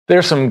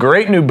There's some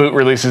great new boot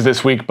releases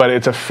this week, but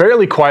it's a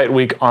fairly quiet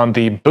week on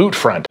the boot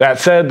front. That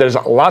said, there's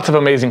lots of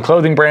amazing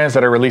clothing brands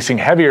that are releasing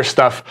heavier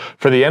stuff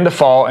for the end of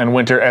fall and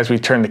winter as we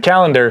turn the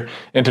calendar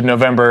into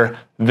November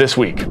this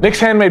week. Nick's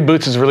Handmade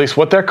Boots has released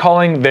what they're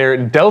calling their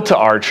Delta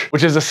Arch,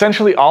 which is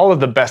essentially all of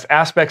the best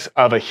aspects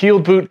of a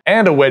heeled boot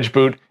and a wedge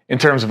boot in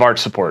terms of arch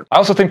support. I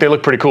also think they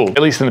look pretty cool,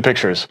 at least in the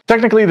pictures.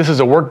 Technically, this is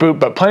a work boot,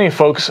 but plenty of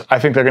folks, I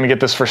think they're gonna get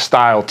this for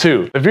style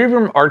too. The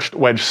Viberg arched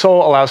wedge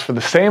sole allows for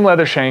the same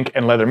leather shank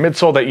and leather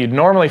midsole that you'd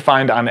normally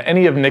find on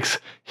any of Nick's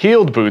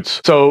heeled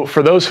boots. So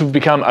for those who've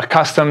become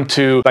accustomed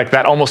to like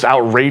that almost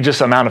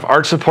outrageous amount of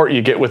arch support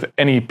you get with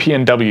any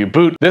P&W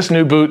boot, this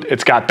new boot,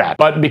 it's got that.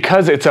 But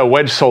because it's a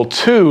wedge sole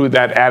too,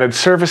 that added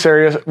surface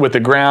area with the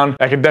ground,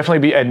 that could definitely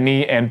be a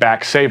knee and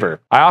back saver.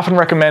 I often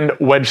recommend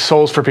wedge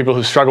soles for people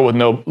who struggle with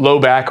no low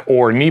back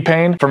or knee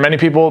pain. For many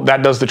people,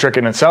 that does the trick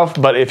in itself,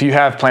 but if you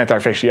have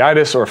plantar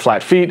fasciitis or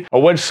flat feet, a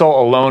wedge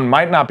sole alone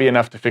might not be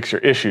enough to fix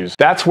your issues.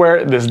 That's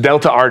where this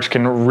Delta Arch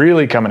can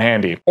really come in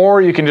handy.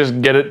 Or you can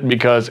just get it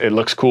because it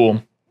looks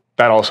cool.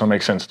 That also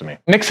makes sense to me.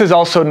 Nick's has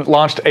also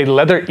launched a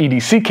leather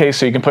EDC case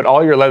so you can put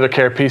all your leather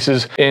care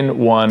pieces in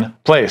one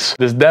place.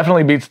 This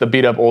definitely beats the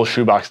beat up old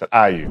shoebox that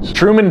I use.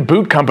 Truman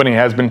Boot Company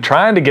has been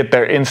trying to get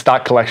their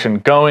in-stock collection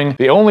going.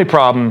 The only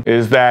problem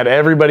is that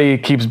everybody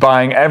keeps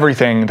buying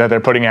everything that they're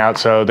putting out,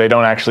 so they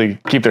don't actually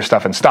keep their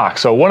stuff in stock.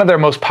 So one of their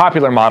most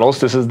popular models,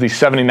 this is the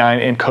 79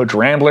 in Coach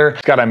Rambler.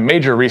 It's got a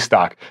major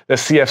restock. The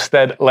CF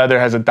Stead leather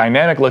has a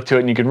dynamic look to it,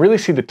 and you can really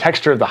see the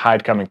texture of the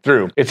hide coming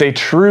through. It's a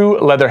true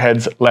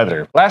Leatherheads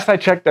leather. Last I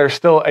checked, there's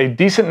still a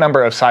decent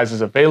number of sizes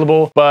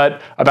available,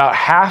 but about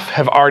half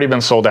have already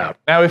been sold out.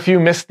 Now, if you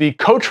missed the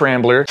Coach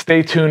Rambler,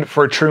 stay tuned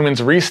for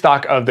Truman's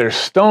restock of their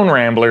Stone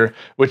Rambler,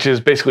 which is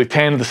basically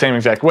tanned the same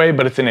exact way,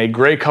 but it's in a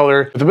gray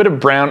color with a bit of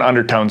brown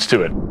undertones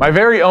to it. My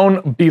very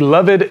own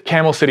beloved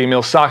Camel City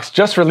Mill socks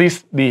just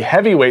released the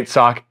heavyweight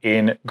sock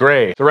in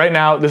gray. So right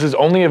now, this is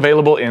only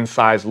available in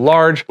size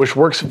large, which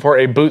works for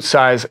a boot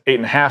size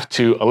 8.5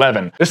 to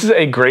 11. This is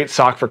a great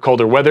sock for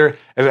colder weather,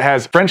 as it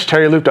has French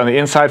terry looped on the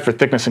inside for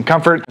thickness and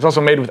comfort. It's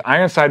also made with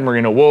Ironside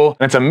merino wool,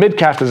 and it's a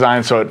mid-calf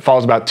design, so it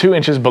falls about 2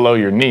 inches below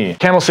your knee.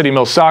 Camel City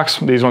Mill socks,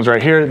 these ones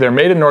right here, they're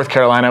made in North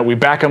Carolina. We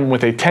back them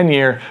with a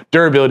 10-year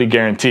durability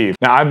guarantee.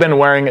 Now, I've been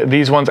wearing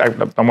these ones,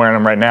 I'm wearing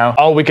them right now,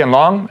 all weekend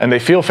long, and they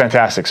feel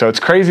fantastic. So it's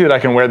crazy that I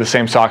can wear the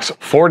same socks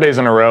 4 days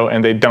in a row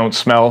and they don't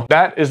smell.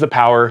 That is the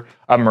power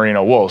of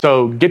merino wool.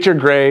 So get your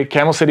gray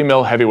Camel City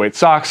Mill heavyweight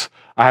socks.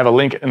 I have a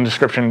link in the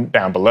description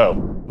down below.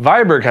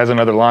 Viberg has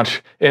another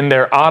launch in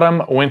their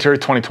Autumn-Winter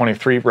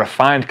 2023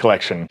 Refined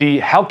collection. The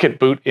Halkett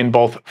boot in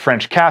both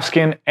French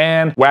calfskin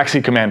and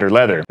waxy commander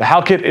leather. The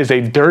Halkett is a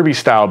derby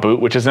style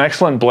boot, which is an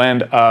excellent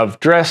blend of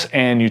dress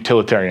and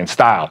utilitarian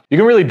style. You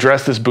can really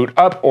dress this boot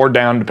up or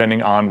down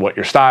depending on what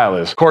your style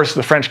is. Of course,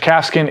 the French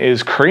calfskin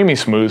is creamy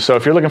smooth, so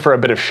if you're looking for a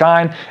bit of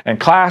shine and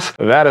class,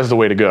 that is the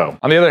way to go.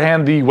 On the other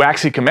hand, the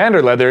waxy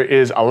commander leather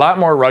is a lot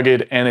more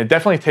rugged, and it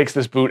definitely takes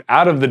this boot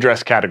out of the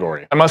dress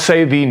category. I must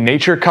say the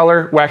Nature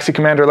Color Waxy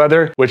Commander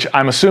leather, which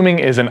I'm assuming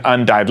is an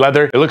undyed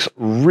leather, it looks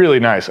really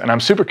nice, and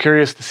I'm super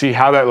curious to see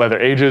how that leather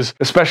ages,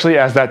 especially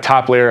as that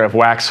top layer of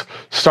wax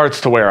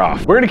starts to wear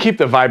off. We're gonna keep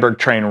the Viberg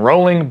train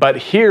rolling, but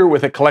here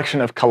with a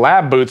collection of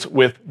collab boots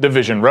with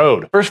Division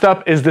Road. First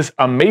up is this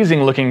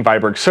amazing looking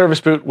Viberg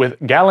service boot with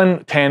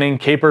Gallon Tanning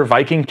Caper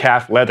Viking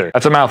Calf leather.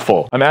 That's a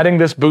mouthful. I'm adding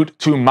this boot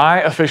to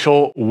my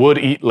official would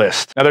eat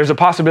list. Now there's a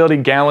possibility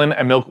Gallon,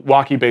 a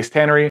Milwaukee based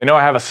tannery. I know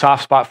I have a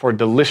soft spot for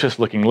delicious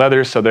looking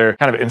leathers, so they're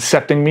kind of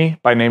incepting me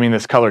by naming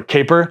this color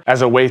Caper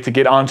as a way to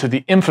get onto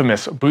the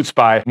infamous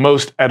BootSpy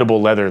most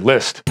edible leather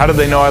list. How did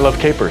they know I love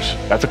capers?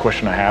 That's a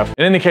question I have.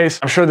 In any case,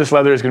 I'm sure this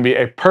leather is going to be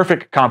a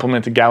perfect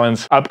complement to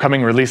Gallon's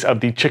upcoming release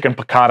of the Chicken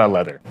Piccata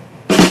leather.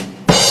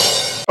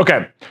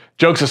 Okay.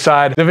 Jokes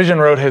aside, Division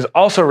Road has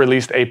also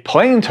released a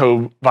plain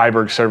toe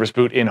Viberg service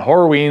boot in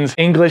Horween's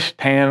English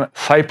Tan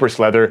Cypress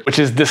leather, which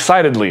is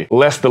decidedly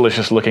less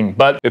delicious looking,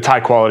 but it's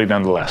high quality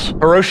nonetheless.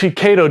 Hiroshi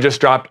Kato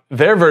just dropped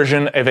their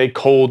version of a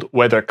cold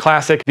weather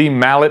classic, the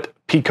Mallet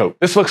Peacoat.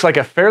 This looks like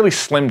a fairly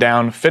slimmed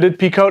down fitted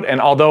peacoat, and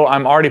although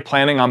I'm already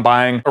planning on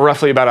buying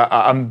roughly about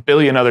a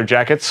billion other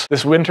jackets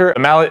this winter, a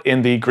mallet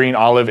in the green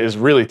olive is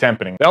really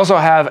tempting. They also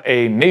have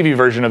a navy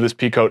version of this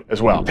peacoat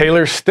as well.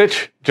 Taylor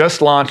Stitch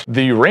just launched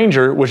the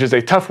Ranger, which is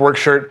a tough work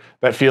shirt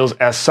that feels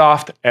as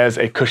soft as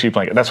a cushy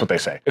blanket. That's what they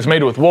say. It's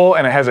made with wool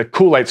and it has a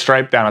cool light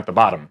stripe down at the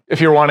bottom.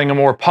 If you're wanting a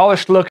more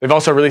polished look, they've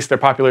also released their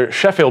popular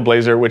Sheffield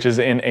blazer, which is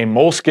in a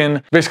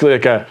moleskin, basically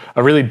like a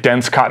really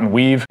dense cotton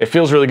weave. It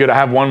feels really good. I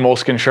have one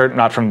moleskin shirt,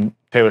 not from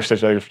Taylor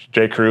Stitch,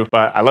 J. Crew,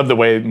 but I love the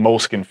way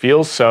moleskin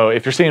feels. So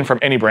if you're seeing from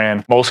any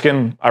brand,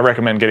 moleskin, I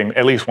recommend getting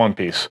at least one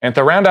piece. And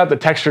to round out the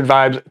textured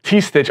vibes,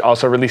 T-Stitch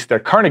also released their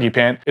Carnegie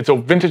pant. It's a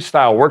vintage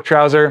style work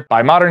trouser.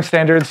 By modern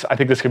standards, I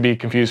think this could be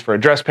confused for a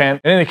dress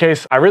pant. In any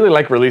case, I really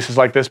like releases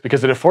like this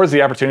because it affords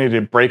the opportunity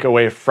to break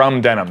away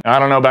from denim. Now, I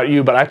don't know about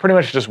you, but I pretty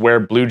much just wear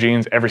blue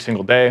jeans every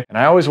single day. And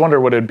I always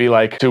wonder what it'd be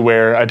like to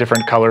wear a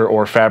different color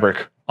or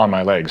fabric on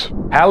my legs.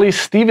 Hallie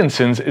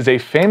Stevenson's is a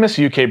famous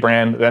UK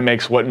brand that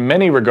makes what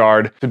many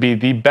regard to be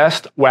the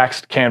best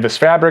waxed canvas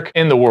fabric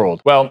in the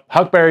world. Well,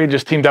 Huckberry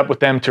just teamed up with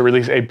them to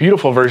release a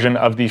beautiful version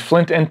of the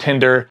Flint and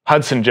Tinder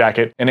Hudson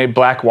jacket in a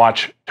black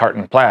watch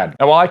tartan plaid.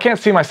 Now, while I can't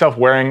see myself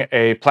wearing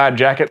a plaid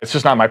jacket, it's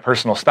just not my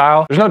personal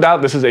style, there's no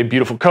doubt this is a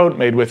beautiful coat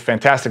made with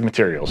fantastic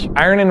materials.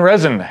 Iron and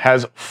Resin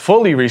has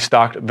fully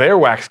restocked their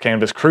wax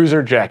canvas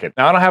cruiser jacket.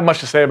 Now, I don't have much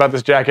to say about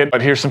this jacket,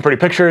 but here's some pretty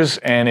pictures,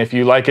 and if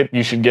you like it,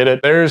 you should get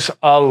it. There's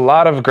a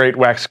lot of great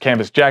wax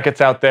canvas jackets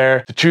out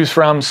there to choose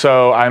from,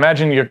 so I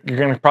imagine you're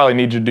gonna probably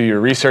need to do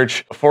your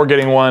research before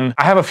getting one.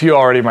 I have a few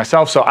already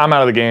myself, so I'm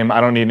out of the game.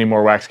 I don't need any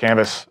more wax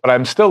canvas, but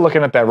I'm still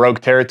looking at that Rogue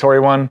Territory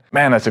one.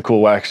 Man, that's a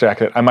cool wax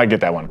jacket. I might get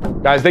that one.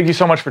 Guys, thank you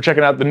so much for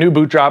checking out the new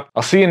boot drop.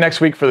 I'll see you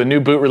next week for the new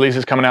boot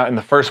releases coming out in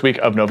the first week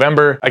of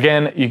November.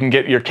 Again, you can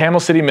get your Camel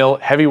City Mill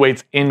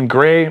heavyweights in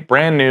gray,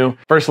 brand new.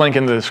 First link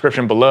in the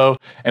description below.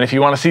 And if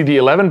you want to see the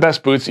 11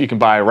 best boots you can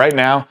buy right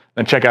now,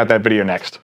 then check out that video next.